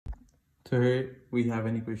So here we have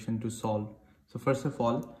an equation to solve. So first of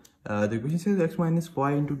all, the equation says x minus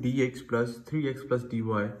y into dx plus 3x plus dy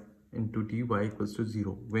into dy equals to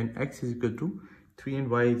 0 when x is equal to 3 and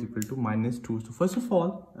y is equal to minus 2. So first of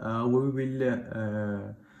all, we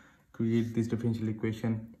will create this differential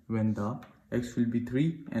equation when the x will be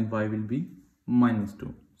 3 and y will be minus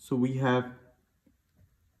 2. So we have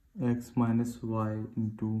x minus y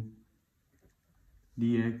into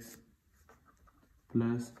dx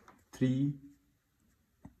plus 3x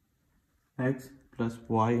plus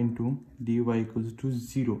y into dy equals to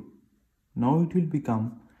 0. Now it will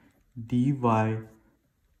become dy by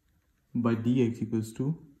dx equals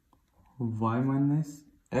to y minus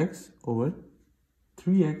x over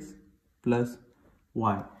 3x plus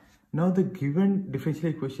y. Now the given differential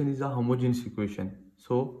equation is a homogeneous equation,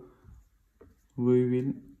 so we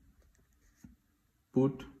will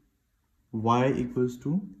put y equals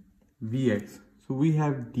to vx. So we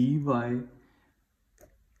have dy by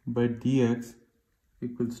dx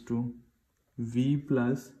equals to v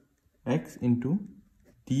plus x into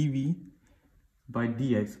dv by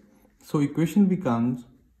dx. So equation becomes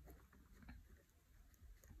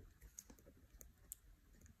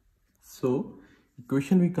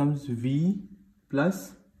v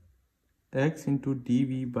plus x into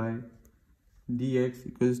dv by dx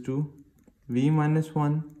equals to v minus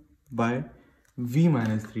 1 by v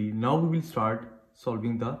minus 3. Now we will start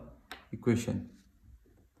solving the equation.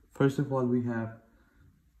 First of all, we have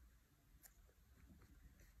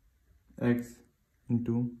x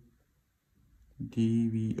into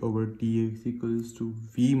dv over dx equals to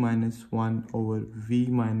v minus 1 over v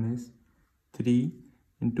minus 3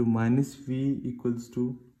 into minus v equals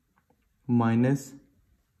to minus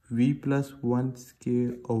v plus 1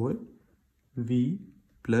 square over v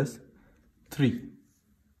plus 3,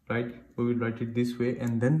 right? We will write it this way,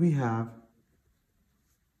 and then we have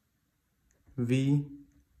v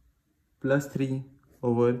plus 3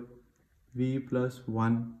 over v plus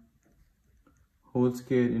 1 whole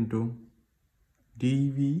square into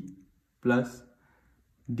dv plus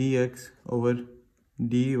dx over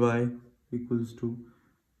dy equals to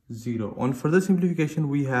 0. On further simplification,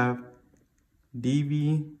 we have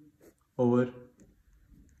dv over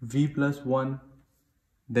v plus 1,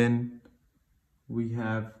 then we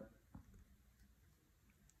have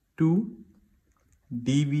 2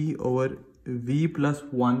 dv over v plus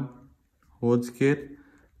 1 whole square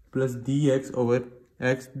plus dx over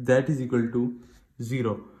x, that is equal to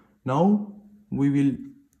 0. Now we will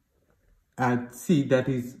add c, that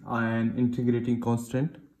is an integrating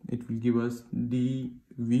constant. It will give us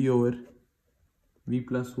dv over v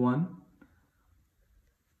plus 1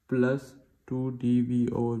 plus 2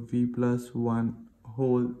 dv over v plus 1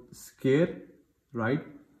 whole square, right,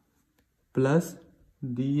 plus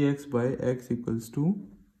dx by x equals to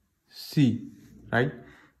c, right?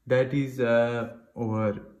 That is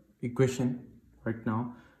our equation right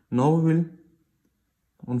now. Now we will,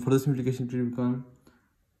 on further simplification, it will become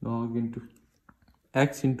log into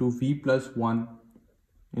x into v plus 1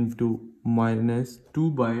 into minus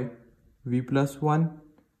 2 by v plus 1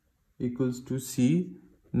 equals to c.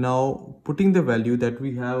 Now putting the value that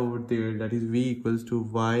we have over there, that is v equals to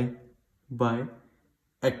y by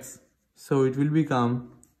x. So it will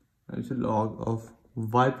become a log of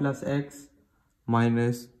y plus x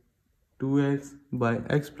minus 2x by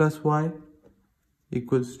x plus y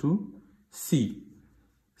equals to c.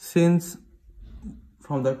 Since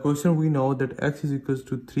from the question we know that x is equals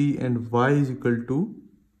to 3 and y is equal to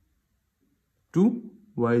 2,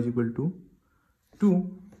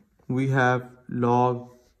 we have log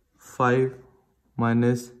 5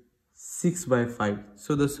 minus 6 by 5.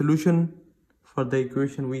 So the solution for the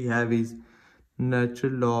equation we have is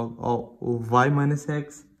natural log of y minus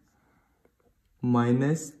x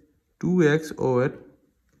minus 2x over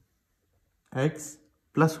x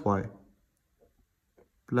plus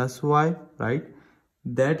y, right?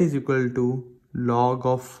 That is equal to log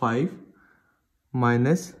of 5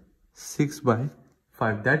 minus 6 by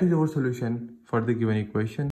 5. That is our solution for the given equation.